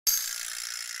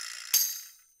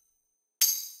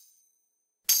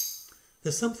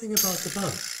There's something about the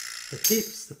bounce that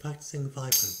keeps the practicing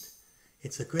vibrant.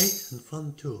 It's a great and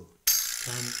fun tool.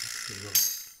 Down the road.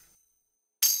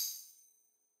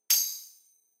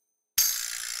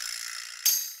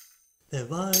 Their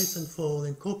rise and fall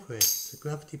incorporates a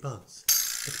gravity bounce.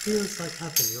 It feels like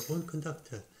having your own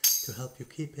conductor to help you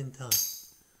keep in time.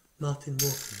 Martin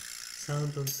Walker,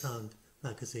 Sound on Sound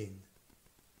magazine.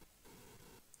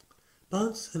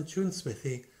 Bounce and Tune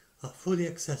Smithy are fully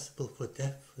accessible for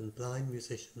deaf and blind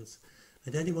musicians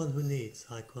and anyone who needs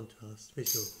high contrast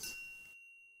visuals.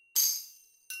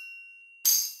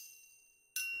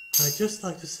 I'd just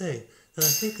like to say that I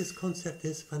think this concept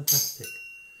is fantastic.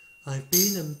 I've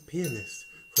been a pianist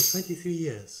for 23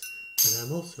 years and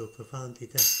I'm also profoundly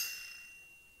deaf.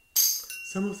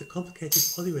 Some of the complicated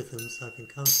polyrhythms I've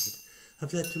encountered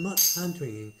have led to much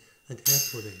hand-wringing and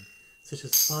hair-pulling, such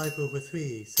as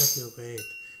 5/3, 7/8,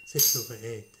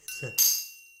 6/8, etc.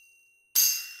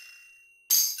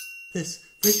 This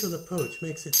visual approach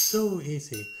makes it so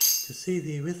easy to see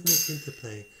the rhythmic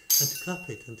interplay and to clap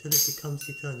it until it becomes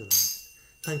eternalized.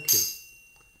 Thank you,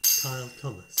 Kyle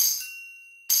Thomas.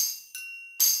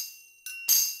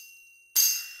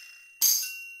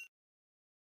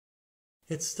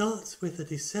 It starts with a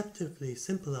deceptively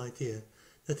simple idea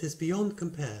that is beyond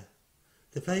compare,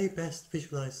 the very best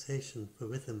visualization for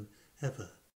rhythm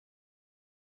ever.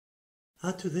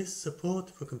 Add to this support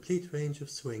for complete range of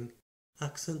swing,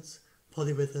 accents,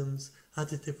 polyrhythms,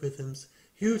 additive rhythms,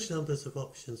 huge numbers of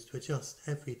options to adjust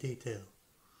every detail,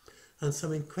 and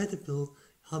some incredible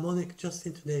harmonic just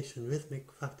intonation, rhythmic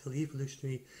fractal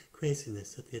evolutionary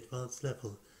craziness at the advanced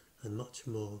level, and much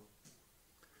more.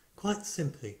 Quite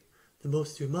simply, the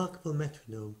most remarkable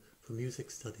metronome for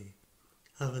music study.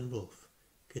 Aaron Wolf,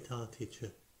 guitar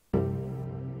teacher.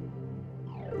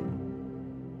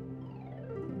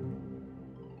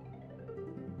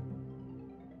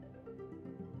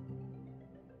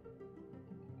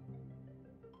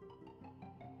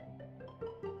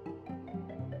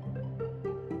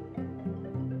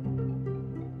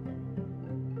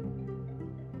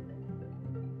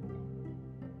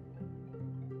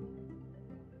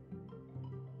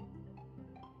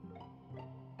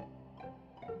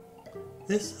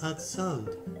 This adds sound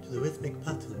to the rhythmic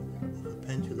pattern of a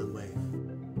pendulum wave.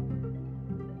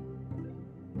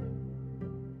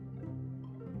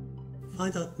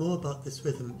 Find out more about this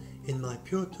rhythm in my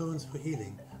Pure Tones for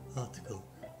Healing article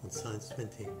on Science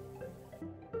 20.